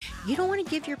You don't want to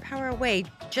give your power away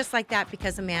just like that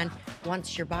because a man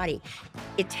wants your body.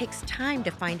 It takes time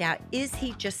to find out, is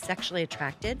he just sexually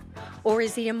attracted or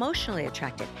is he emotionally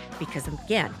attracted? Because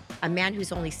again, a man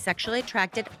who's only sexually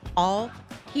attracted, all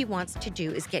he wants to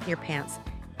do is get in your pants.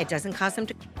 It doesn't cause him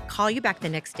to call you back the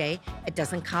next day. It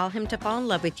doesn't cause him to fall in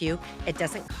love with you. It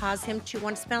doesn't cause him to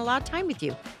want to spend a lot of time with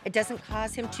you. It doesn't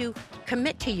cause him to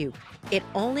commit to you. It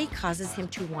only causes him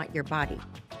to want your body.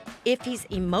 If he's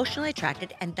emotionally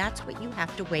attracted, and that's what you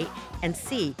have to wait and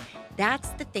see. That's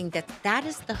the thing that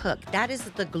is the hook. That is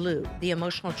the glue, the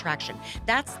emotional attraction.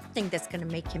 That's the thing that's going to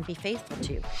make him be faithful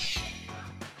to you.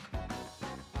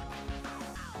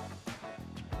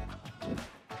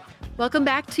 Welcome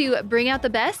back to Bring Out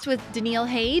the Best with Danielle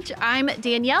Hage. I'm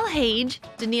Danielle Hage,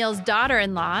 Danielle's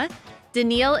daughter-in-law.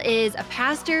 Danielle is a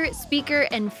pastor, speaker,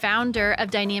 and founder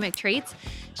of Dynamic Traits.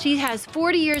 She has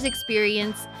 40 years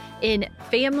experience in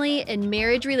family and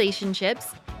marriage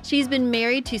relationships. She's been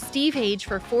married to Steve Hage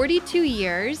for 42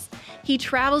 years. He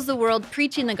travels the world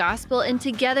preaching the gospel, and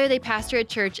together they pastor a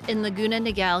church in Laguna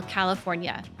Niguel,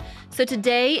 California. So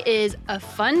today is a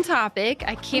fun topic.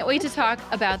 I can't wait to talk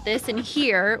about this and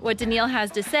hear what Danielle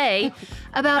has to say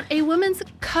about a woman's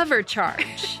cover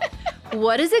charge.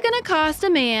 What is it going to cost a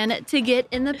man to get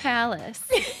in the palace?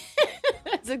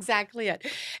 That's exactly it.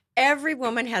 Every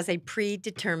woman has a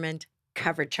predetermined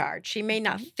cover charge. She may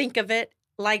not think of it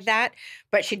like that,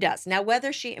 but she does. Now,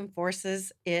 whether she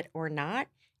enforces it or not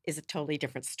is a totally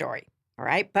different story. All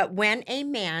right. But when a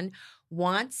man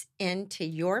wants into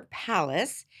your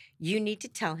palace, you need to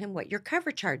tell him what your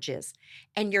cover charge is.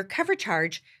 And your cover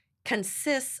charge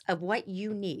consists of what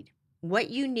you need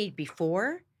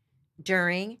before,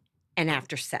 during, and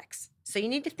after sex. So you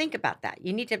need to think about that.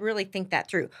 You need to really think that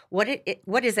through. What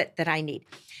is it that I need?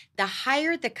 The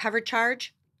higher the cover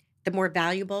charge, the more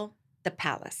valuable the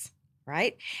palace,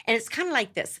 right? And it's kind of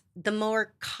like this. The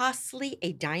more costly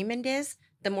a diamond is,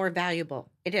 the more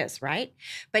valuable it is, right?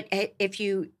 But if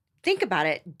you think about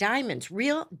it, diamonds,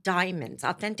 real diamonds,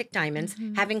 authentic diamonds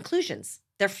have inclusions.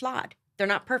 They're flawed. They're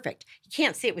not perfect. You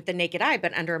can't see it with the naked eye,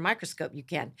 but under a microscope you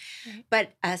can. Right.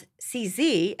 But a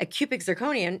CZ, a cubic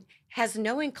zirconium, has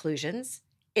no inclusions.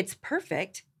 It's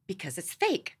perfect because it's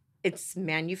fake. It's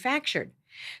manufactured.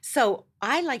 So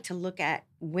I like to look at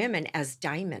women as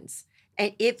diamonds.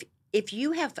 And if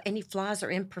you have any flaws or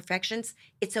imperfections,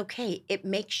 it's okay. It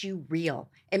makes you real.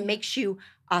 It makes you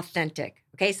authentic.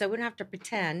 Okay, so we don't have to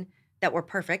pretend that we're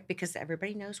perfect because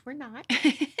everybody knows we're not.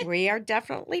 We are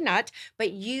definitely not.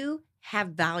 But you have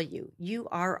value. You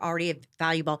are already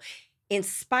valuable in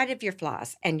spite of your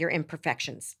flaws and your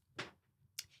imperfections.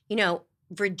 You know,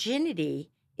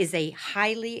 virginity is a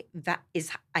highly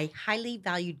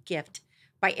valued gift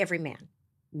by every man.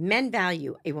 Men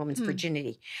value a woman's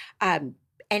virginity. And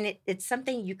it's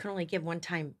something you can only give one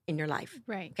time in your life.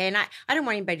 Right. Okay. And I don't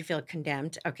want anybody to feel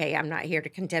condemned. Okay. I'm not here to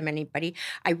condemn anybody.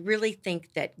 I really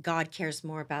think that God cares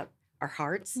more about our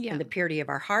hearts and the purity of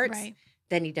our hearts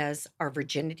than he does our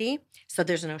virginity. So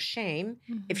there's no shame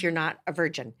if you're not a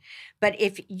virgin. But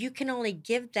if you can only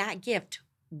give that gift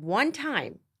one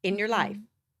time in your life,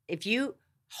 if you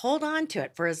hold on to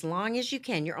it for as long as you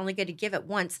can, you're only going to give it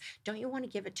once. Don't you want to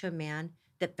give it to a man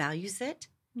that values it?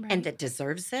 Right. And that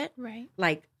deserves it, right?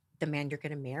 Like the man you're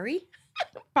going to marry,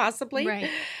 possibly, right?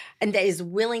 And that is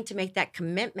willing to make that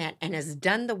commitment and has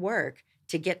done the work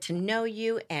to get to know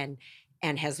you and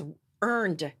has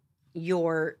earned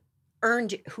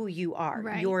who you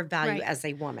are, your value as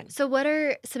a woman. So, what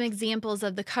are some examples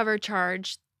of the cover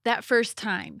charge that first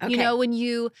time? Okay. You know, when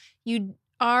you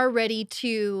are ready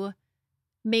to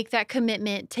make that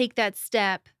commitment, take that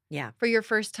step. Yeah. For your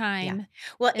first time. Yeah.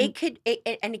 Well,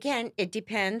 and again, it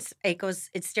depends.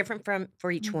 It's different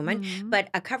for each woman, but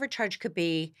a cover charge could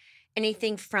be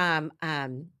anything from,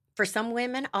 for some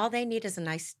women, all they need is a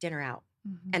nice dinner out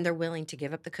and they're willing to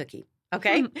give up the cookie.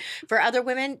 Okay. For other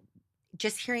women,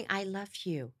 just hearing, I love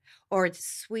you, or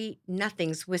sweet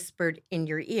nothings whispered in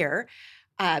your ear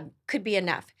could be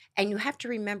enough. And you have to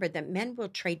remember that men will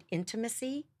trade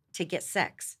intimacy to get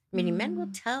sex. Meaning men will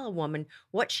tell a woman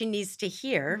what she needs to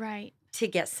hear to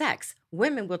get sex.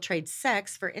 Women will trade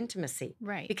sex for intimacy.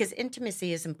 Right. Because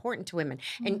intimacy is important to women.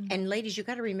 And ladies, you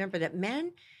got to remember that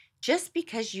men, just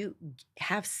because you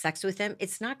have sex with them,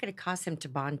 it's not going to cause him to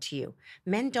bond to you.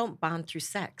 Men don't bond through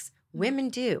sex. Women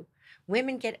do.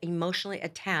 Women get emotionally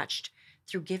attached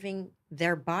through giving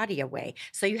their body away.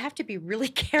 So you have to be really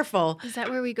careful. Is that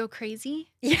where we go crazy?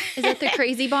 Yeah. Is that the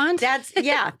crazy bond?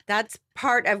 That's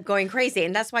part of going crazy.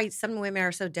 And that's why some women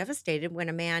are so devastated when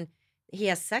a man, he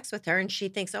has sex with her and she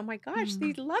thinks, oh my gosh,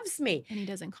 he loves me. And he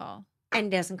doesn't call.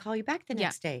 And doesn't call you back the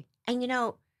next day. And you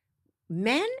know,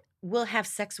 men will have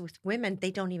sex with women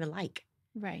they don't even like.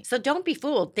 Right. So don't be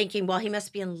fooled thinking, well, he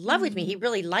must be in love with me. He Mhm.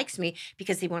 really likes me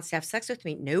because he wants to have sex with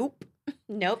me. Nope.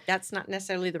 Nope. That's not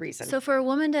necessarily the reason. So for a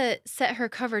woman to set her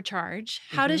cover charge,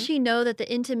 how does Mhm. she know that the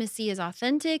intimacy is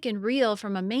authentic and real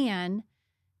from a man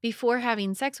before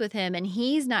having sex with him and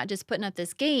he's not just putting up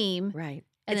this game Right.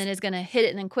 and It's then is going to hit it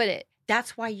and then quit it?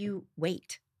 That's why you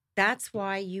wait. That's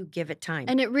why you give it time.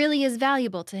 And it really is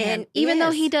valuable to him. And Even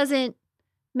though he is. doesn't,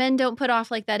 men don't put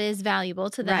off like that is valuable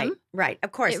to Right, them. right.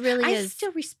 Of course. It really I is.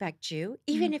 still respect you.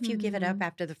 Even if you give it up Mhm.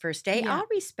 after the first day, Yeah. I'll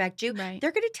respect you. Right.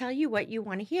 They're going to tell you what you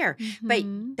want to hear. But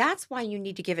Mhm. that's why you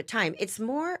need to give it time. It's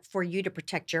more for you to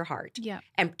protect your heart Yeah.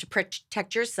 and to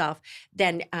protect yourself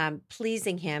than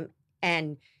pleasing him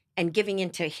and giving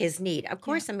into his need. Of Yeah.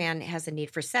 course, a man has a need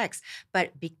for sex,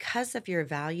 but because of your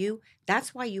value,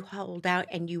 that's why you hold out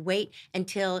and you wait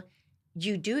until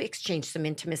you do exchange some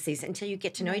intimacies, until you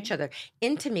get to know each Right. other.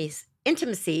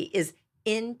 Intimacy is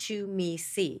into me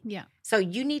see. Yeah. So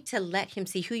you need to let him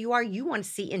see who you are. You want to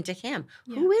see into him.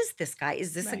 Yeah. Who is this guy?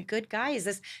 Is this a Right. good guy? Is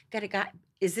this got a guy?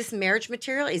 Is this marriage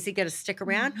material? Is he going to stick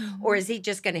around, or Mhm. is he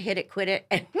just going to hit it, quit it,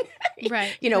 and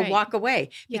Right. Right. walk away?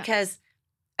 Yeah. Because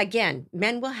again,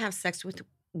 men will have sex with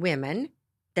women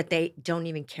that they don't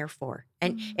even care for.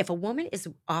 And Mhm. if a woman is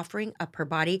offering up her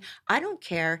body, I don't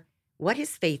care what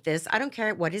his faith is. I don't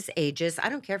care what his age is. I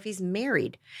don't care if he's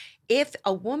married. If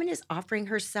a woman is offering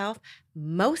herself,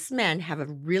 most men have a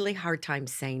really hard time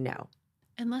saying no.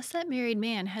 Unless that married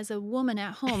man has a woman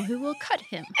at home who will cut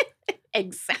him.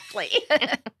 Exactly.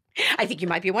 I think you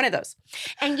might be one of those.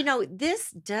 And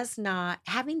this does not,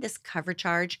 having this cover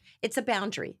charge, it's a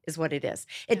boundary, is what it is.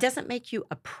 It Yeah. doesn't make you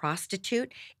a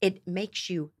prostitute, it makes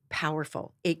you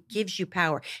powerful. It gives you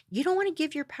power. You don't want to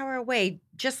give your power away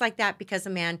just like that because a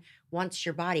man wants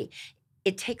your body.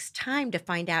 It takes time to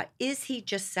find out, is he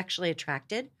just sexually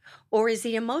attracted or is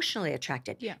he emotionally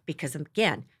attracted? Yeah. Because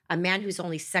again, a man who's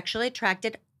only sexually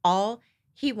attracted, all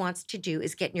he wants to do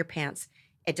is get in your pants.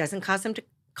 It doesn't cause him to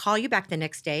call you back the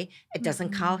next day. It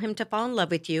doesn't call Mhm. him to fall in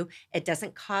love with you. It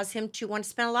doesn't cause him to want to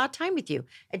spend a lot of time with you.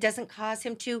 It doesn't cause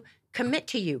him to commit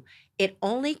to you. It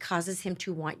only causes him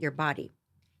to want your body.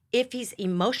 If he's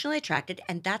emotionally attracted,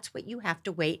 and that's what you have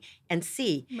to wait and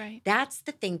see. Right. That's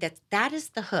the thing that is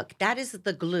the hook. That is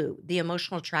the glue, the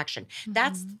emotional attraction.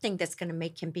 That's the Mhm. thing that's going to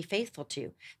make him be faithful to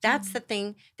you. That's Mhm. the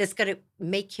thing that's going to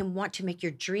make him want to make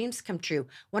your dreams come true,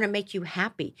 want to make you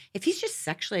happy. If he's just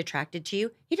sexually attracted to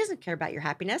you, he doesn't care about your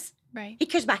happiness. Right. He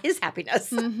cares about his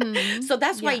happiness. Mhm. So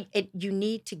that's Yeah. why you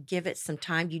need to give it some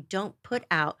time. You don't put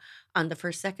out on the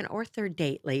first, second, or third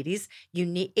date, ladies. You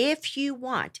need, if you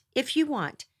want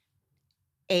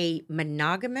a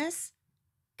monogamous,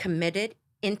 committed,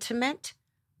 intimate,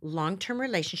 long-term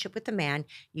relationship with a man,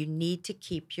 you need to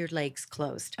keep your legs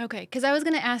closed. Okay, because I was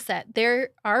going to ask that. There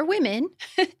are women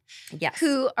Yes.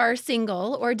 who are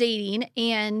single or dating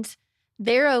and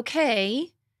they're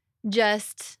okay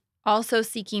just also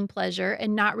seeking pleasure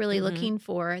and not really Mhm. looking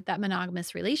for that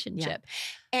monogamous relationship.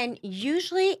 And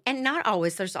usually, and not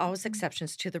always, there's always Mhm.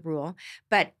 exceptions to the rule.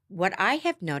 But what I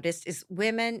have noticed is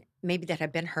women maybe that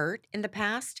have been hurt in the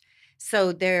past.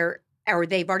 So or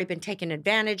they've already been taken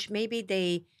advantage. Maybe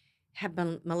they have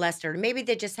been molested, or maybe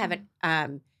they just haven't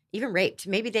even raped.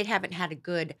 Maybe they haven't had a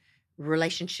good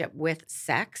relationship with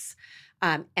sex.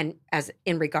 And as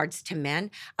in regards to men,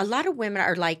 a lot of women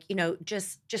are like,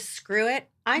 just screw it.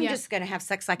 I'm Yeah. just going to have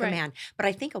sex like a Right. man. But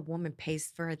I think a woman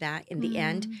pays for that in the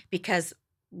end Mhm. because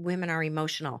women are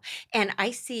emotional. And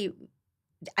I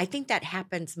think that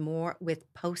happens more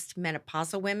with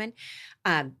postmenopausal women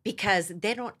because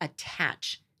they don't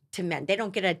attach to men. They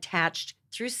don't get attached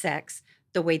through sex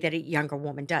the way that a younger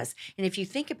woman does. And if you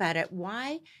think about it,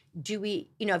 why do we,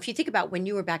 if you think about when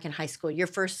you were back in high school, your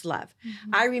first love, Mhm.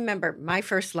 I remember my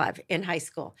first love in high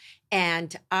school,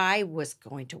 and I was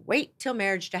going to wait till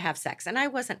marriage to have sex. And I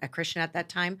wasn't a Christian at that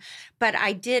time, but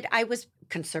I was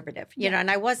conservative, Yeah.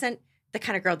 and I wasn't the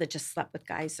kind of girl that just slept with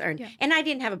guys. Yeah. And I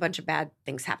didn't have a bunch of bad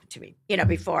things happen to me,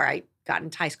 before I got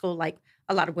into high school. Like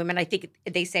a lot of women, I think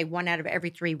they say 1 out of every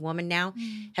 3 women now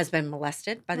Mm. has been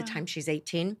molested by the Wow. time she's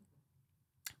 18.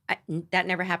 That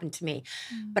never happened to me.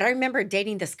 Mm. But I remember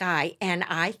dating this guy and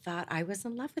I thought I was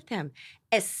in love with him,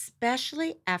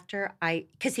 especially after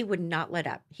because he would not let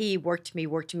up. He worked me,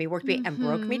 and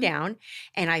broke me Mhm. down.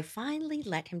 And I finally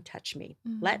let him touch me,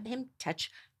 let Mhm. him touch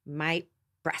my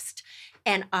breast.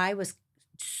 And I was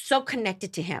so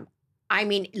connected to him. I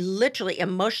mean, literally,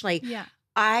 emotionally, Yeah.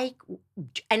 I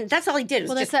and that's all he did was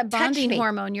Well, that's just that touch bonding me.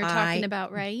 hormone you're talking I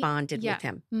about, right? bonded Yeah. with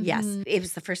him. Yes. Mhm. It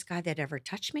was the first guy that ever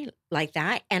touched me like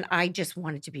that, and I just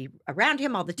wanted to be around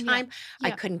him all the Yeah. time. I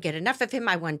Yeah. couldn't get enough of him.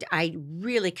 I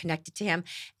really connected to him.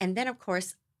 And then, of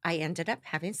course, I ended up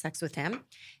having sex with him,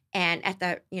 and at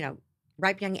the,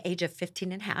 ripe young age of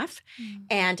 15 and a half, Mm.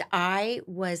 and I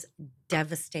was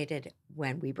devastated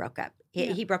when we broke up. He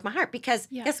Yeah. he broke my heart because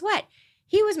Yeah. guess what?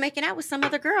 He was making out with some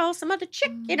other girl, some other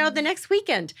chick, the Mm. next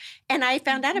weekend. And I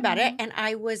found out about it Mhm. and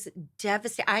I was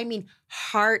devastated. I mean,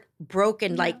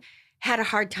 heartbroken, Yeah. like had a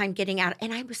hard time getting out.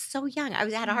 And I was so young.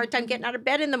 Had a hard time getting out of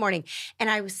bed in the morning.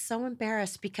 And I was so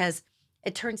embarrassed because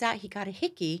it turns out he got a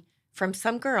hickey from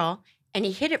some girl and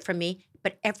he hid it from me,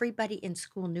 but everybody in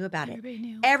school knew about it. Everybody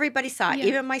knew. Everybody saw it, Yeah.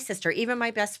 even my sister, even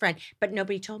my best friend, but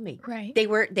nobody told me. Right. They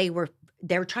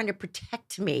were trying to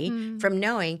protect me Mm. from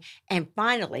knowing. And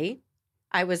finally,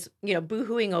 I was,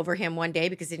 boo-hooing over him one day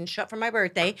because he didn't show up for my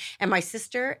birthday. And my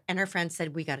sister and her friend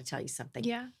said, we got to tell you something.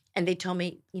 Yeah. And they told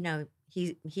me,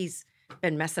 he's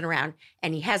been messing around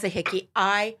and he has a hickey.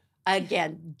 I,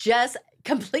 again, just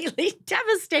completely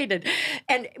devastated.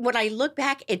 And when I look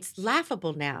back, it's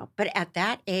laughable now. But at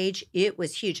that age, it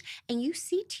was huge. And you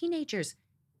see teenagers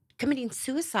committing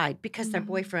suicide because their Mhm.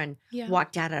 boyfriend Yeah.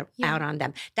 walked out Yeah. on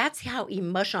them. That's how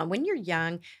emotional. When you're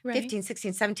young, Right. 15,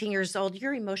 16, 17 years old,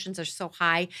 your emotions are so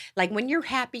high. Like when you're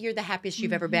happy, you're the happiest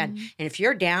you've ever been. Mhm. And if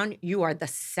you're down, you are the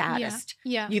Yeah. saddest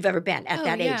Yeah. you've ever been at Oh,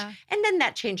 that age. yeah. And then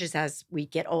that changes as we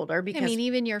get older I because mean,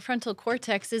 even your frontal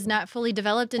cortex is not fully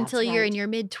developed that's until you're in right. your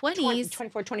mid 20, 20s.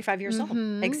 24, 25 years old.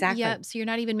 Mhm. Exactly. Yep. So you're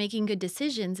not even making good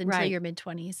decisions until Right. your mid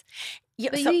 20s. Yeah,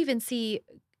 But you even see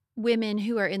women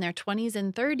who are in their 20s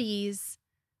and 30s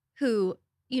who,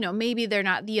 maybe they're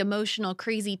not the emotional,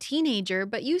 crazy teenager,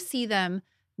 but you see them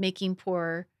making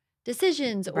poor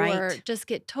decisions or Right. just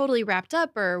get totally wrapped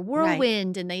up or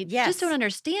whirlwind and they just don't Yes.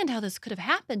 understand how this could have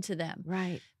happened to them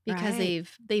Right. because Right.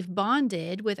 they've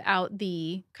bonded without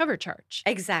the cover charge.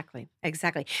 Exactly.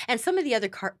 And some of the other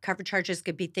cover charges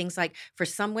could be things like for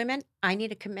some women, I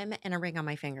need a commitment and a ring on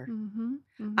my finger. Mm-hmm.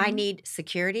 I Mm-hmm. need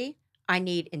security. I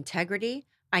need integrity.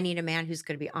 I need a man who's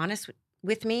going to be honest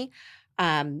with me.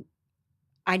 Um,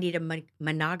 I need a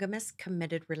monogamous,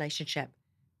 committed relationship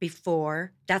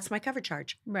before that's my cover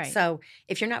charge. Right. So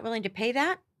if you're not willing to pay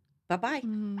that, bye bye.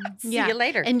 See Yeah. you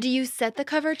later. And do you set the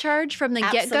cover charge from the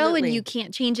get-go and Absolutely. you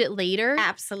can't change it later?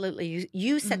 Absolutely.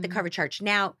 You set the Mm. cover charge.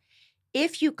 Now,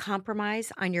 if you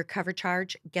compromise on your cover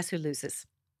charge, guess who loses?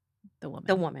 The woman.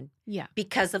 The woman. Yeah.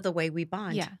 Because of the way we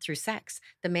bond Yeah. through sex.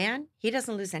 The man, he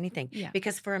doesn't lose anything. Yeah.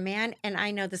 Because for a man, and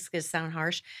I know this is going to sound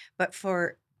harsh, but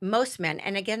for most men,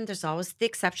 and again, there's always the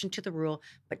exception to the rule,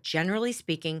 but generally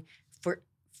speaking,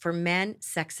 for men,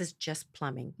 sex is just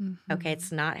plumbing. Okay, Mhm.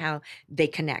 it's not how they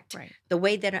connect. Right. The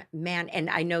way that a man, and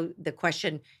I know the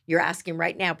question you're asking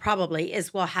right now probably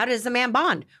is, well, how does a man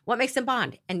bond? What makes him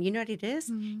bond? And you know what it is?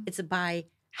 Mhm. It's by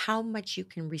how much you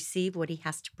can receive what he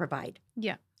has to provide.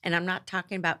 Yeah. And I'm not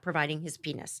talking about providing his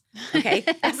penis. Okay.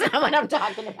 That's not what I'm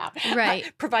talking about.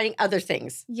 Right. Providing other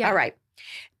things. Yeah. All right.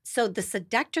 So the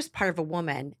seductress part of a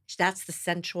woman, that's the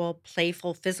sensual,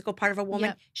 playful, physical part of a woman.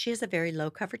 Yep. She has a very low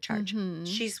cover charge. Mhm.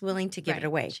 She's willing to give it Right.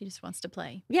 away. She just wants to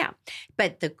play. Yeah.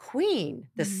 But the queen,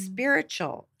 the Mhm.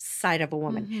 spiritual side of a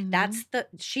woman,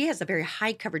 she has a very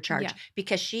high cover charge Yeah.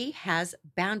 because she has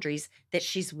boundaries that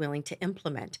she's willing to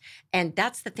implement. And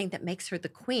that's the thing that makes her the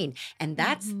queen. And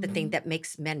that's the thing Mhm. that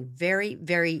makes men very,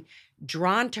 very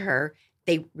drawn to her.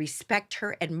 They respect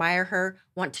her, admire her,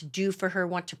 want to do for her,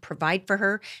 want to provide for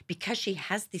her because she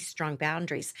has these strong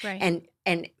boundaries. Right.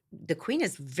 And the queen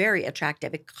is very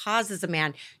attractive. It causes a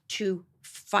man to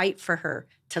fight for her,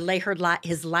 to lay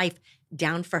his life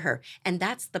down for her. And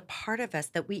that's the part of us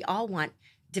that we all want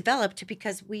developed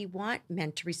because we want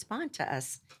men to respond to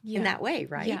us Yeah. in that way,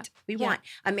 right? Yeah. We Yeah. want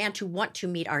a man to want to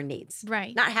meet our needs.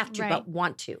 Right. Not have to, Right. but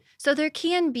want to. So there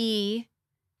can be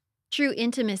true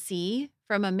intimacy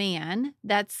from a man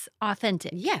that's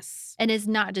authentic Yes, and is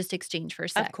not just exchange for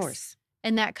sex. of course.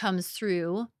 And that comes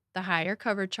through the higher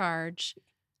cover charge,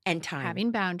 And time.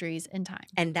 having boundaries and time.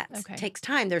 And that Okay. takes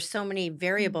time. There's so many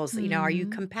variables. Are you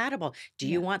Mhm. compatible? Do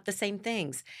you Yeah. want the same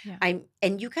things? Yeah.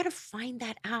 And you got to find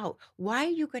that out. Why are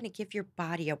you going to give your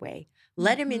body away?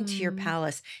 Let him into your Mhm.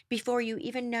 palace before you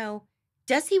even know,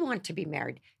 does he want to be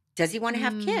married? Does he want to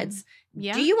have kids?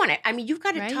 Yeah. Do you want it? You've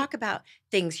got to Right. talk about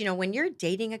things. When you're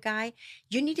dating a guy,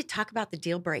 you need to talk about the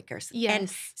deal breakers. And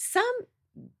Yes. some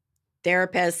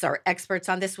therapists or experts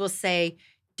on this will say,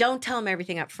 don't tell him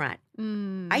everything up front.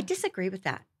 I disagree with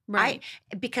that. Right.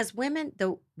 Because women,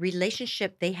 the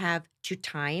relationship they have to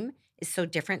time is so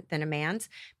different than a man's.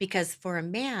 Because for a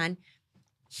man,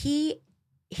 he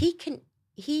can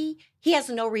he has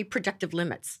no reproductive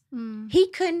limits. Mm. He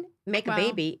couldn't make a Wow.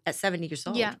 baby at 70 years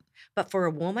old. Yeah. But for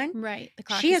a woman, Right. The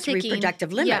clock she is has ticking.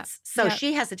 reproductive Yeah. limits. So Yeah.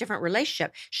 she has a different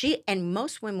relationship. And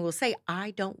most women will say,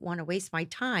 I don't want to waste my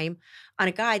time on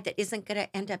a guy that isn't going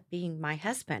to end up being my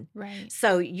husband. Right.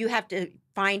 So you have to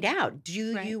find out,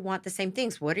 do Right. you want the same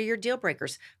things? What are your deal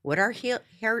breakers? What are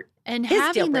And his deal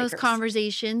having those breakers?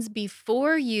 conversations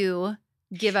before you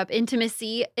give up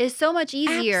intimacy is so much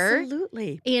easier.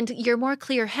 Absolutely. And you're more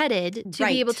clear-headed to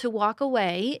be able Right. to walk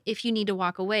away if you need to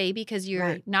walk away because you're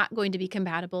Right. not going to be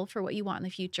compatible for what you want in the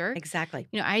future. Exactly.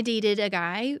 You know, I dated a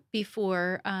guy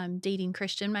before dating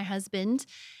Christian, my husband,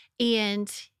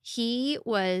 and he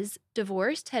was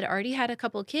divorced, had already had a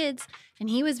couple kids, and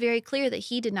he was very clear that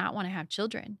he did not want to have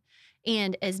children.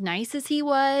 And as nice as he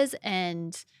was,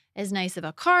 and as nice of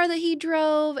a car that he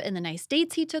drove, and the nice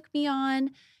dates he took me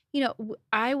on, you know,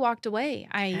 I walked away.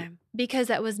 Because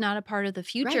that was not a part of the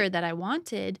future Right. that I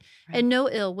wanted, Right. and no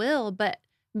ill will, but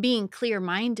being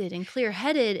clear-minded and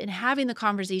clear-headed and having the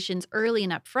conversations early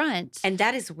and upfront. And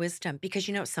that is wisdom, because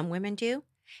you know what some women do?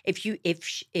 If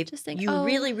Just think, you oh,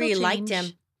 really, he'll really liked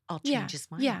change. him, I'll Yeah, change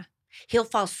his mind. yeah. He'll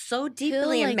fall so He'll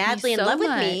deeply and like me madly in so love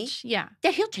with me much. Yeah,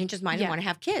 that he'll change his mind and yeah, want to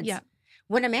have kids. yeah.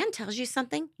 When a man tells you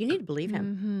something, you need to believe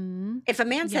him. Mm-hmm. If a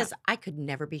man Yeah. says, I could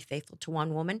never be faithful to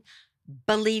one woman,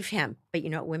 believe him. But you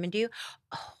know what women do?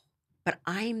 Oh, but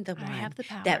I'm the I one have the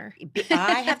that power.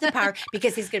 I have the power,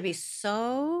 because he's going to be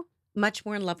so much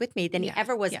more in love with me than he Yeah,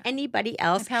 ever was yeah. anybody My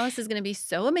else. palace is going to be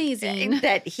so amazing.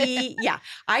 That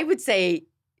I would say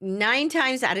 9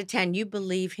 times out of 10, you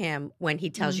believe him when he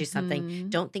tells you something. Mhm.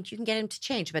 Don't think you can get him to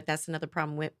change, but that's another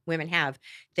problem women have.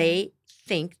 Yeah. They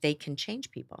think they can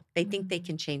change people. They think they Mhm.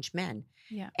 can change men.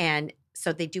 Yeah. And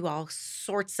so they do all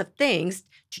sorts of things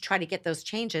to try to get those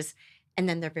changes. And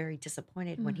then they're very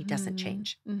disappointed when he doesn't Mhm.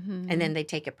 change. Mhm. And then they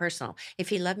take it personal. If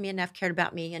he loved me enough, cared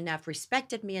about me enough,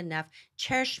 respected me enough,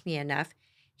 cherished me enough,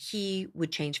 he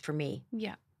would change for me.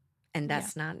 Yeah. And Yeah.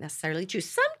 that's not necessarily true.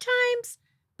 Sometimes,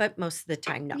 but most of the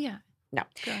time, no. Yeah. No.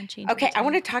 Go and change. Okay, I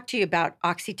want to talk to you about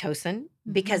oxytocin,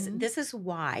 because Mhm. this is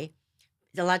why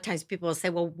a lot of times people will say,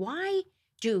 well, why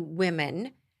do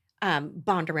women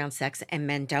bond around sex and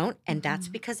men don't? And that's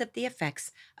Mhm. because of the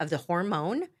effects of the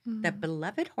hormone, the Mhm.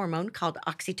 beloved hormone called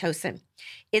oxytocin.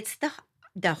 It's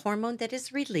the hormone that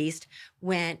is released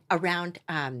when around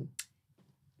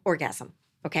orgasm.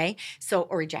 Okay, so,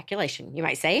 or ejaculation, you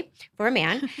might say, for a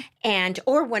man,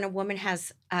 or when a woman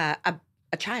has a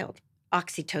child,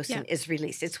 oxytocin Yeah. is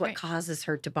released. It's what Right. causes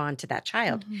her to bond to that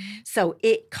child. Mhm. So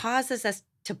it causes us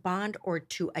to bond or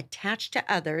to attach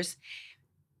to others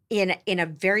in a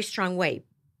very strong way.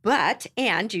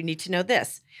 And you need to know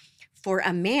this: for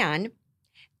a man,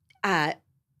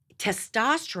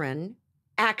 testosterone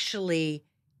actually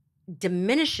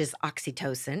diminishes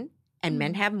oxytocin, and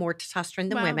men Mm. have more testosterone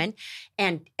than Wow. women.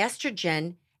 And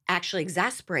estrogen actually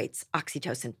exasperates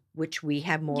oxytocin, which we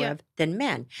have more Yeah. of than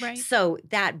men. Right. So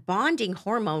that bonding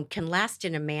hormone can last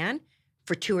in a man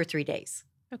for 2 or 3 days.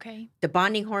 Okay. That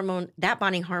bonding hormone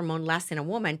lasts in a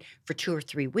woman for 2 or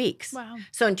 3 weeks. Wow.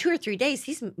 So in 2 or 3 days,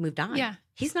 he's moved on. Yeah.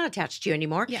 He's not attached to you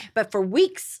anymore. Yeah. But for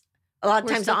weeks, a lot of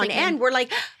We're times still on thinking- end, we're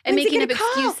like, And "When's he making up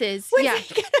gonna call? excuses. When's Yeah.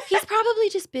 he gonna-" He's probably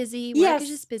just busy. Work Yes. is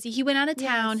just busy. He went out of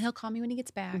town. Yes. He'll call me when he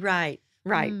gets back. Right.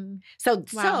 Mm. So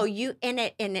Wow. you and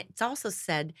it's also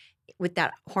said with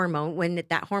that hormone, when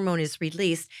that hormone is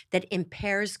released, that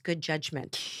impairs good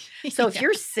judgment. So if Yeah.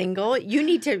 you're single, you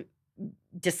need to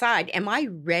decide, am I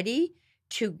ready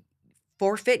to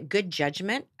forfeit good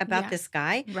judgment about Yeah. this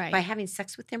guy Right. by having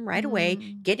sex with him right away,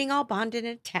 Mm. getting all bonded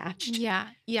and attached, Yeah.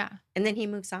 Yeah. and then he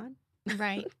moves on?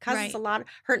 Right. Causes Right. a lot of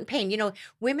hurt and pain. You know,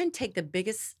 women take the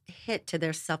biggest hit to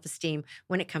their self-esteem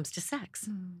when it comes to sex,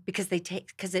 Mm. because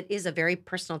it is a very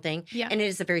personal thing, Yeah. and it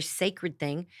is a very sacred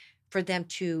thing for them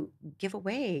to give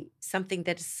away something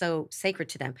that is so sacred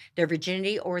to them, their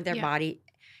virginity or their Yeah. body.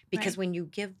 Because Right. when you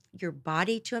give your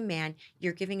body to a man,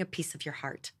 you're giving a piece of your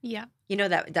heart. Yeah. You know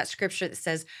that scripture that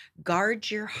says, guard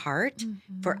your heart,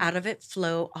 for Mhm. out of it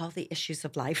flow all the issues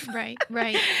of life. Right.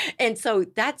 Right. And so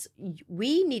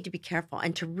we need to be careful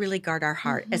and to really guard our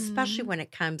heart, especially Mhm. when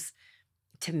it comes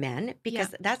to men,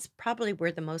 because that's probably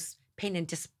where the most pain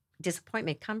and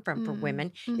disappointment come from for Mm.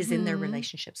 women, is in their Mhm.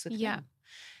 relationships with Yeah. men.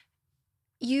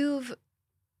 You've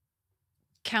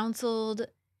counseled,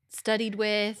 studied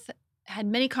with, had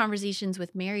many conversations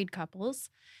with married couples.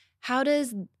 How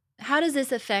does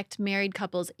this affect married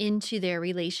couples into their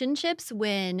relationships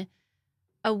when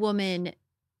a woman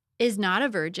is not a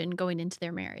virgin going into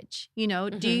their marriage? You know,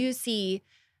 do Mhm. you see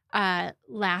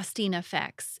lasting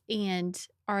effects, and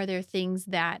are there things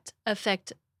that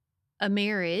affect a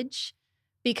marriage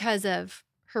because of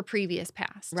her previous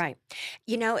past. Right.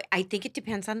 I think it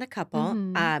depends on the couple.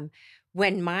 Mm-hmm.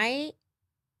 When my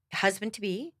husband to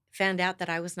be found out that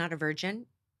I was not a virgin,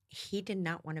 he did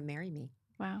not want to marry me.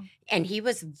 Wow. And he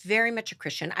was very much a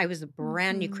Christian. I was a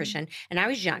brand new Mm-hmm. Christian, and I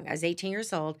was young. I was 18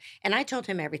 years old, and I told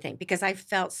him everything because I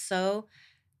felt so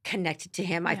connected to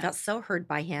him. I Yeah. felt so heard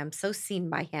by him, so seen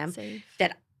by him Safe.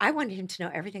 that I wanted him to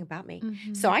know everything about me. So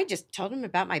Mm-hmm. I just told him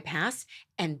about my past,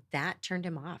 and that turned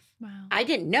him off. Wow. I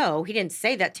didn't know. He didn't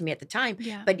say that to me at the time,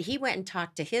 Yeah. but he went and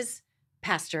talked to his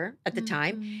pastor at the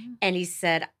time, Mm-hmm. and he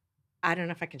said, I don't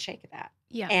know if I can shake that.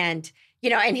 Yeah. And,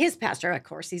 and his pastor, of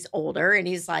course, he's older, and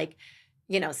he's like,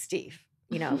 Steve,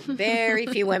 very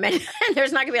few women, and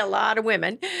there's not going to be a lot of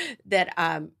women that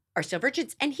are still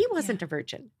virgins. And he wasn't a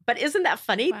virgin. But isn't that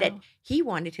funny that Wow. he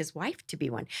wanted his wife to be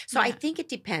one? So I Yeah. think it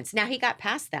depends. Now, he got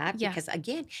past that Yeah. because,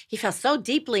 again, he fell so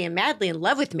deeply and madly in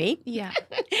love with me. Yeah.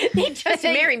 He just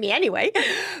married me anyway.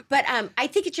 But I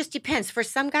think it just depends. For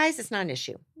some guys, it's not an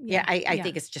issue. Yeah, I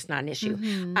think it's just not an issue.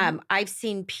 Mm-hmm. I've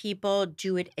seen people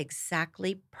do it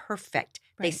exactly perfect.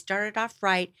 They Right. started off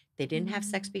right. They didn't have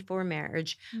sex before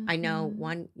marriage. I know Mhm.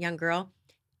 one young girl,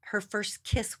 her first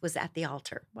kiss was at the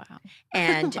altar. Wow.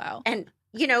 And Wow. and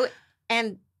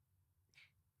and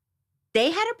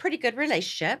they had a pretty good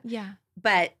relationship, Yeah.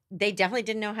 but they definitely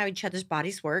didn't know how each other's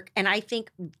bodies work. And I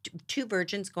think two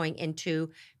virgins going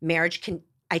into marriage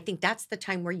I think that's the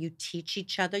time where you teach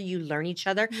each other, you learn each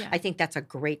other. Yeah. I think that's a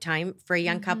great time for a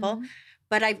young couple. Mhm.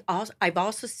 But I've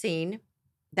also seen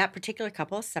that particular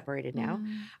couple is separated now.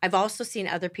 Mm. I've also seen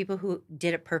other people who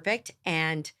did it perfect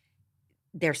and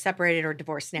they're separated or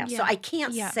divorced now. So Yeah. I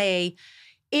can't Yeah. say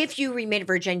if you remain a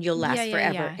virgin, you'll last Yeah,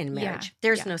 forever yeah, in yeah, marriage.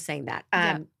 There's yeah. no saying that.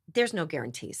 Yeah. There's no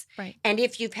guarantees. Right. And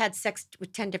if you've had sex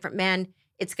with 10 different men,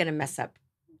 it's going to mess up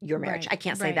your marriage. Right, I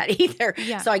can't say right. that either.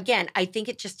 Yeah. So again, I think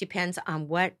it just depends on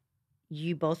what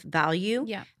you both value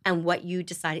Yeah. and what you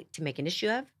decide to make an issue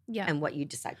of Yeah. and what you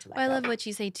decide to let Well, I go. love what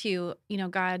you say too.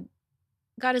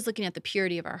 God is looking at the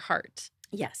purity of our heart,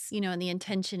 Yes. and the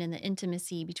intention and the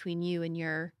intimacy between you and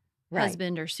your Right.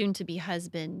 husband or soon to be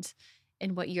husband,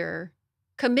 and what you're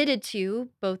committed to,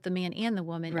 both the man and the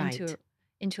woman, Right.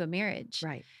 into a marriage.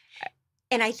 Right.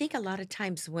 And I think a lot of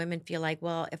times women feel like,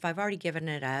 well, if I've already given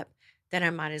it up, then I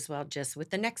might as well just with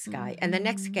the next guy and the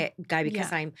next Mhm. guy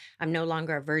because Yeah. I'm no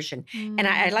longer a virgin. And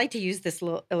I Mm. like to use this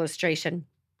little illustration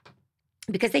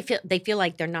because they feel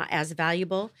like they're not as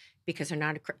valuable because they're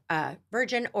not a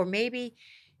virgin, or maybe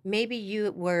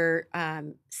you were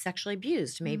sexually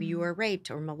abused, maybe you Mm. were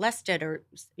raped or molested, or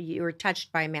you were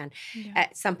touched by a man Yeah.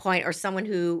 at some point, or someone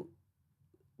who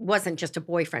wasn't just a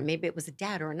boyfriend. Maybe it was a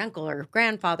dad or an uncle or a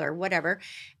grandfather or whatever.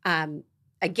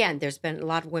 Again, there's been a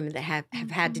lot of women that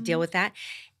have had to deal Mhm. with that.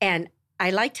 And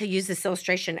I like to use this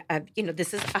illustration of,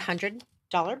 this is $100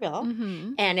 bill.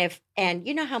 Mhm. And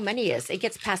you know how money is. It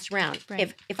gets passed around.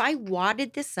 Right. If I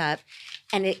wadded this up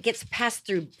and it gets passed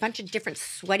through a bunch of different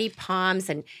sweaty palms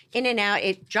and in and out,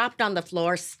 it dropped on the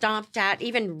floor, stomped at,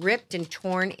 even ripped and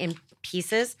torn in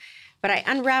pieces. But I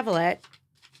unravel it.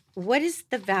 What is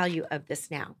the value of this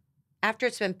now? After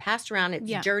it's been passed around, it's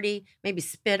Yeah. dirty, maybe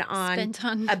spit on, Spent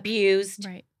on abused.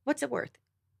 right. What's it worth?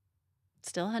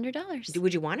 Still $100.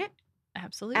 Would you want it?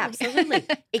 Absolutely. Absolutely.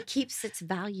 It keeps its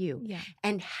value. Yeah.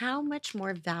 And how much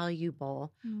more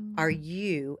valuable Mm. are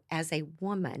you as a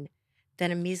woman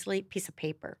than a measly piece of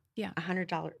paper? Yeah.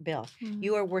 $100 bill. Mm.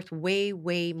 You are worth way,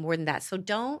 way more than that. So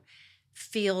don't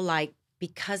feel like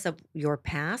because of your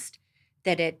past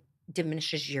that it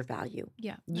diminishes your value.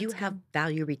 Yeah. You that's have good.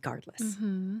 value regardless.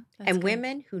 Mhm. That's And good.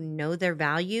 women who know their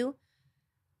value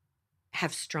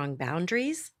have strong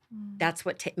boundaries. Mm. That's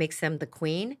what makes them the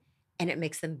queen, and it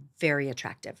makes them very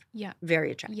attractive. Yeah.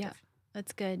 Very attractive. Yeah.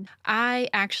 That's good. I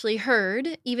actually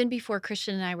heard, even before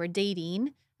Christian and I were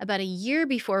dating, about a year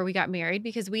before we got married,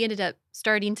 because we ended up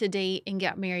starting to date and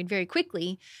get married very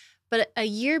quickly. But a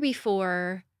year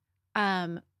before,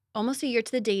 almost a year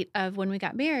to the date of when we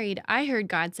got married, I heard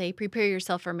God say, "Prepare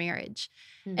yourself for marriage."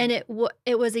 Hmm. And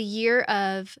it was a year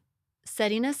of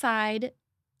setting aside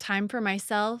time for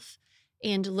myself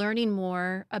and learning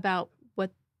more about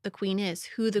what the queen is,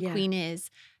 who the Yeah. queen is,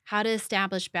 how to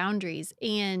establish boundaries.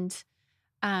 And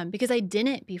because I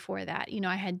didn't before that,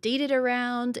 I had dated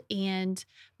around and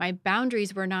my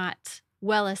boundaries were not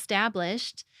well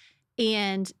established.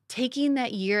 And taking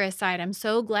that year aside, I'm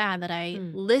so glad that I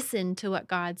Hmm. listened to what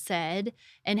God said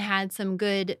and had some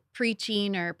good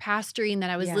preaching or pastoring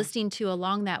that I was Yeah. listening to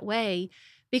along that way,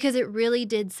 because it really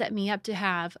did set me up to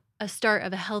have a start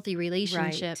of a healthy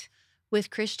relationship Right. with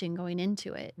Christian going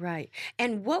into it. Right.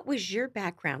 And what was your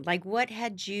background? Like, what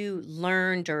had you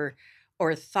learned or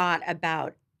thought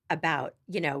about about,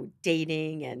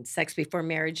 dating and sex before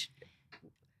marriage?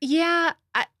 Yeah,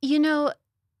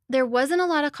 there wasn't a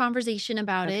lot of conversation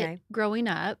about it Okay. growing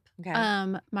up. Okay.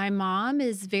 My mom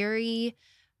is very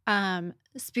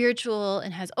spiritual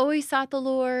and has always sought the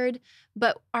Lord,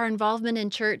 but our involvement in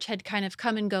church had kind of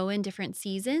come and go in different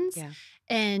seasons. Yeah.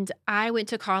 And I went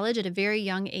to college at a very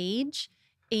young age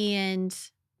and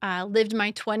lived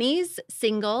my 20s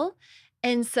single.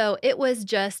 And so it was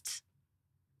just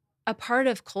a part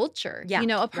of culture, Yeah.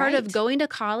 a part of Right. going to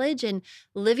college and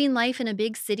living life in a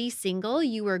big city single.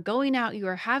 You were going out, you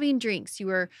were having drinks, you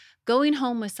were going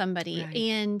home with somebody, Right.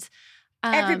 and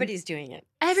um, Everybody's doing it.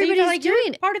 So you feel everybody's like you're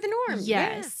doing it. part of the norm.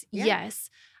 Yeah. Yes, Yeah. yes.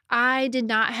 I did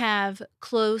not have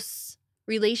close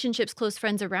relationships, close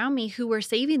friends around me who were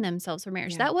saving themselves for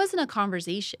marriage. Yeah. That wasn't a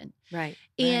conversation. Right.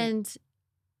 Right. And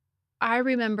I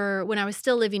remember when I was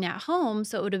still living at home,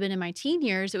 so it would have been in my teen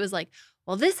years, it was like,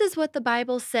 well, this is what the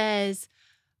Bible says,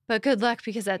 but good luck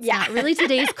because that's Yeah. not really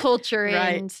today's culture.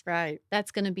 Right. And Right.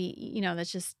 that's going to be,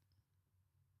 that's just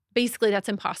basically that's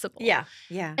impossible. Yeah.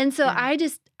 Yeah. And so Yeah.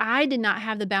 I did not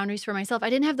have the boundaries for myself. I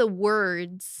didn't have the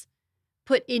words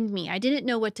put in me. I didn't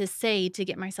know what to say to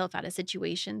get myself out of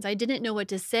situations. I didn't know what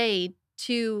to say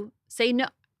no.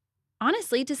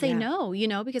 Honestly, to say Yeah.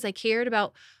 no, because I cared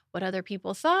about what other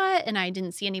people thought and I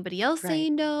didn't see anybody else Right.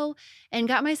 saying no, and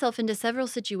got myself into several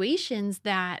situations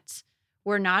that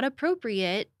were not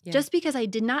appropriate Yeah. just because I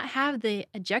did not have the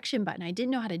ejection button. I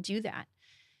didn't know how to do that.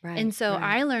 And Right. so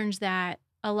Right. I learned that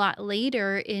a lot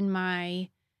later in my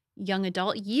young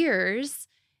adult years.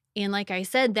 And like I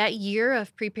said, that year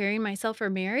of preparing myself for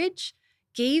marriage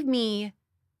gave me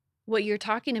what you're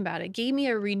talking about. It gave me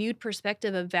a renewed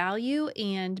perspective of value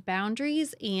and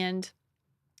boundaries. And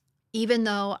even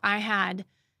though I had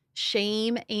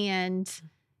shame and,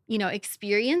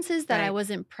 experiences that I Right.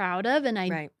 wasn't proud of and I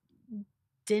Right.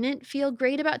 didn't feel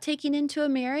great about taking into a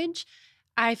marriage,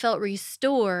 I felt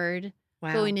restored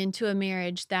Wow. going into a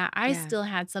marriage that I Yeah. still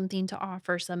had something to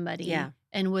offer somebody Yeah.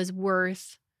 and was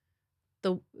worth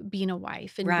the being a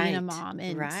wife and being a Right. mom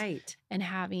Right. and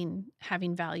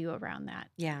having value around that.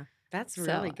 Yeah. That's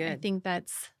really So I good. think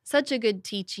that's such a good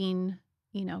teaching,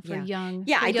 for Yeah. young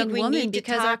Yeah, for I think young we women need to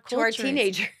because our talk to our culture is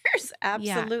teenagers. yeah,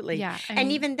 Absolutely. yeah. I And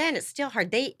mean, even then, it's still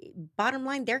hard. Bottom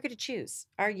line, they're going to choose.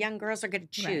 Our young girls are going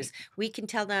to right. choose. We can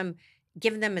tell them,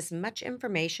 give them as much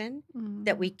information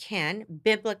that we Mm, can,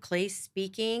 biblically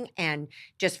speaking, and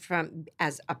just from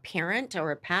as a parent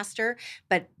or a pastor.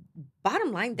 But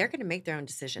bottom line, they're going to make their own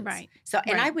decisions. right. So,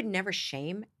 and I Right. would never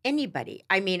shame anybody.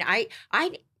 I mean,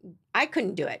 I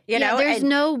couldn't do it, Yeah, there's and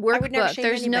no I would never workbook. shame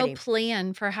There's no anybody.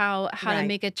 plan for how to Right.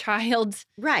 make a child,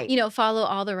 Right. follow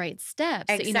all the right steps.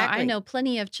 I Exactly. know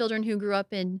plenty of children who grew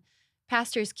up in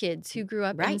pastors' kids who grew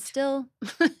up and Right. still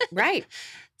Right.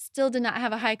 still did not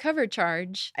have a high cover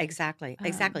charge. Exactly. Um,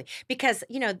 Exactly. Because,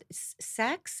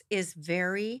 sex is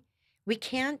we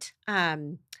can't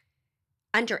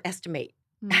underestimate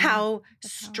mhm, how the power.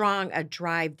 strong a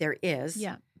drive there is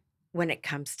Yeah. when it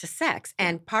comes to sex. Yeah.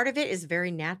 And part of it is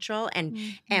very natural, and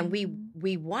Mhm.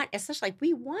 we want, especially like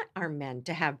we want our men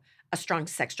to have a strong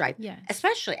sex drive, Yes.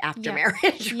 especially after Yeah.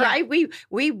 marriage, Yeah. right?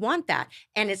 We want that.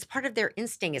 And it's part of their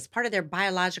instinct, it's part of their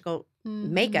biological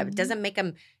makeup. It Mhm. doesn't make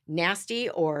them nasty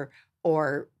or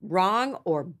wrong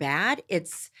or bad.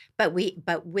 But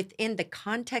within the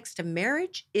context of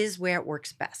marriage is where it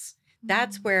works best.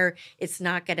 That's Mm. where it's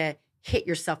not going to hit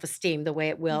your self-esteem the way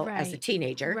it will as a Right.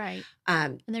 teenager. Right.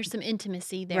 Um, And there's some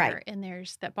intimacy right. there and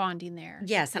there's that bonding there.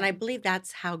 Yes, and Yeah. I believe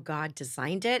that's how God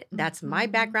designed it. That's my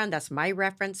Mhm. background, that's my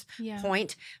reference Yeah.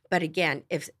 point. But again,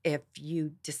 if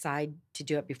you decide to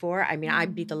do it before, I mean,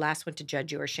 I'd be the Mhm. last one to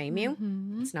judge you or shame you.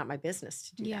 Mhm. It's not my business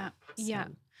to do Yeah. that. Yeah.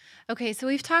 So, Okay, so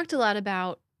we've talked a lot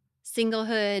about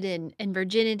singlehood and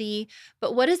virginity,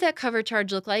 but what does that cover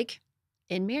charge look like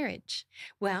in marriage?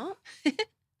 well,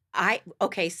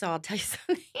 okay, so I'll tell you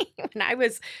something. When I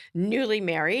was newly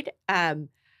married,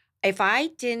 if I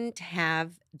didn't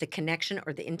have the connection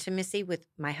or the intimacy with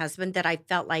my husband that I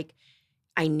felt like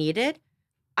I needed,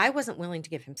 I wasn't willing to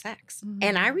give him sex.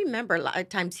 And I Mm. remember a lot of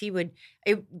times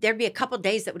there'd be a couple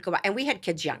days that would go by, and we had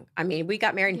kids young. I mean, we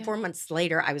got married, and Yeah. 4 months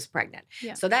later, I was pregnant.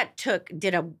 Yeah. So that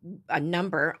did a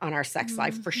number on our sex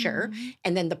life for sure. Mhm.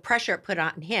 And then the pressure it put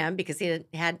on him because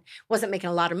wasn't making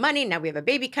a lot of money. Now we have a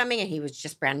baby coming, and he was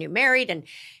just brand new married. And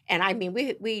I mean,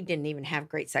 we didn't even have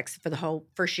great sex for the whole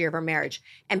first year of our marriage.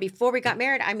 And before we got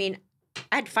married, I mean,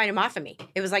 I had to fight him off of me.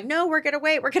 It was like, no, we're gonna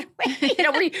wait. We're gonna wait.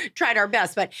 We tried our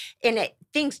best, but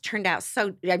things turned out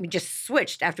just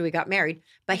switched after we got married.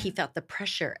 But he Yeah. felt the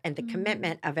pressure and the Mm.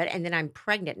 commitment of it, and then I'm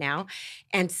pregnant now,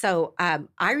 and so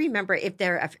I remember if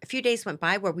there a few days went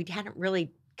by where we hadn't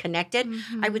really connected,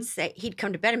 I would say he'd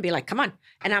come to bed and be like, come on.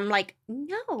 And I'm like,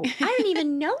 no, I don't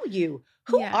even know you.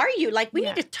 Who Yeah. are you? Like, we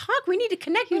Yeah. need to talk. We need to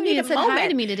connect. You We need a said hi to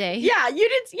moment. me today. Yeah, you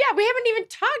did. Yeah, we haven't even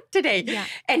talked today. Yeah.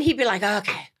 And he'd be like,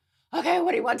 okay,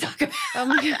 what do you want to talk about? Oh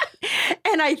my God.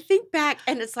 And I think back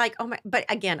and it's like, oh my, but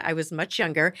again, I was much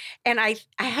younger. And I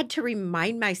had to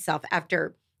remind myself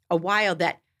after a while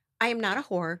that I am not a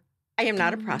whore. I am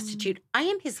not a prostitute. I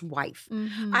am his wife.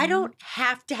 I don't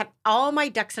have to have all my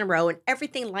ducks in a row and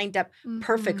everything lined up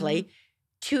perfectly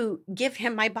to give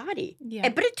him my body. Yeah.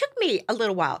 But it took me a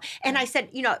little while. And I said,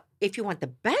 if you want the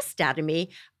best out of me,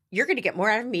 you're going to get more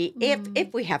out of me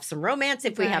if we have some romance,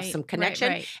 if we have some connection.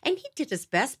 Right. And he did his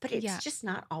best, but it's just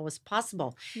not always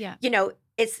possible. Yeah.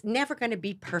 It's never going to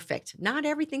be perfect. Not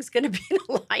everything's going to be in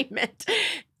alignment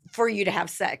for you to have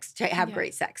sex, to have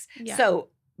great sex. Yeah. So,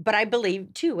 but I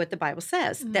believe too what the Bible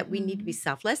says, that we need to be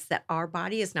selfless, that our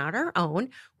body is not our own.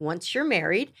 Once you're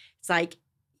married, it's like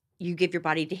you give your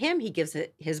body to him, he gives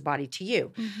his body to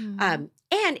you. And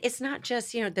it's not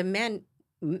just, the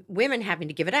women having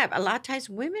to give it up. A lot of times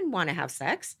women want to have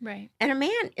sex, right, and a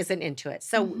man isn't into it.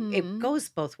 So it goes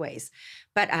both ways.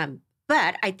 But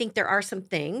I think there are some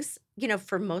things,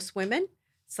 for most women,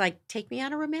 it's like, take me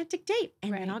on a romantic date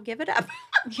and then I'll give it up.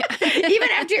 Even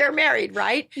after you're married,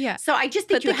 right? Yeah. So I just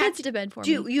think you have to bed for me.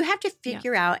 You have to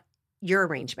figure out your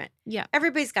arrangement. Yeah.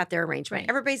 Everybody's got their arrangement. Right.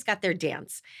 Everybody's got their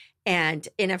dance. And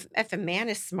if a man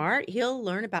is smart, he'll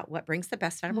learn about what brings the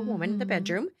best out of a woman in the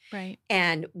bedroom. Right.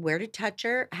 And where to touch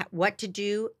her, what to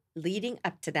do leading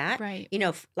up to that. Right.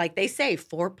 Like they say,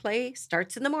 foreplay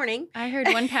starts in the morning. I heard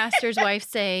one pastor's wife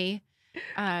say,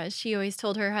 she always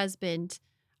told her husband,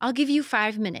 I'll give you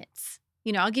 5 minutes.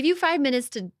 I'll give you 5 minutes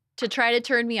to try to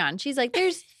turn me on. She's like,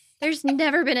 there's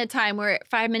never been a time where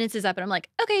 5 minutes is up. And I'm like,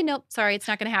 okay, nope, sorry, it's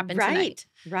not going to happen tonight.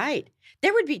 Right.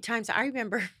 There would be times I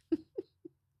remember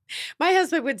my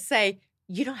husband would say,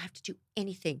 you don't have to do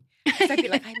anything. Because I'd be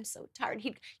like, I'm so tired.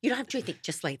 You don't have to do anything.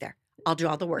 Just lay there. I'll do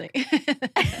all the work.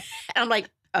 And I'm like,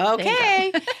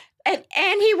 okay. And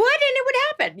he would, and it would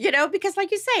happen, because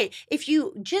like you say, if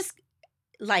you just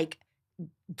like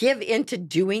give into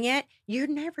doing it, you're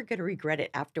never going to regret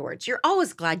it afterwards. You're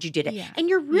always glad you did it. Yeah. And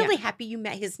you're really happy you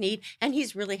met his need, and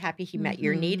he's really happy he met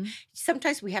your need.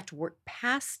 Sometimes we have to work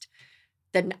past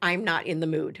the I'm not in the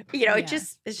mood.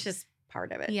 It's just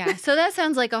part of it. Yeah. So that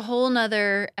sounds like a whole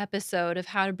nother episode of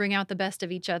how to bring out the best of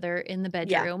each other in the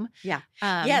bedroom. Yeah.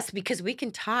 Yes, because we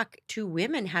can talk to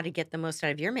women how to get the most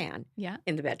out of your man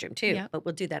in the bedroom too. Yeah. But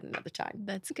we'll do that another time.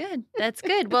 That's good. That's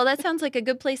good. Well, that sounds like a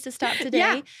good place to stop today.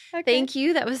 Yeah. Okay. Thank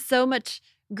you. That was so much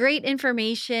great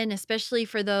information, especially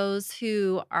for those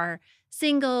who are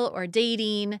single or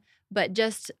dating, but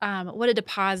just what a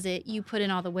deposit you put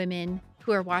in all the women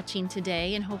who are watching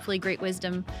today, and hopefully great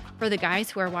wisdom for the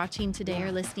guys who are watching today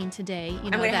or listening today.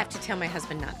 I'm going to have to tell my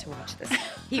husband not to watch this.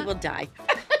 He will die.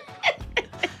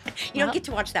 You don't get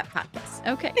to watch that podcast.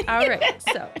 Okay. All right.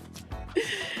 So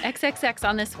XXX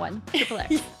on this one. Triple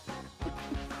X.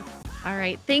 All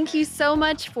right. Thank you so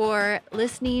much for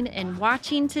listening and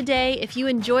watching today. If you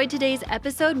enjoyed today's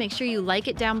episode, make sure you like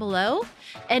it down below.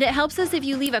 And it helps us if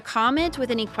you leave a comment with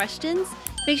any questions.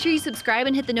 Make sure you subscribe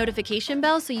and hit the notification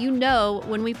bell so you know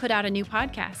when we put out a new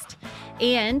podcast.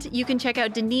 And you can check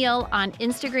out Danielle on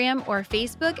Instagram or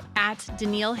Facebook at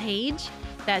Danielle Hage.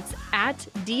 That's at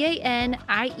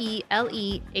DANIELEHAGE.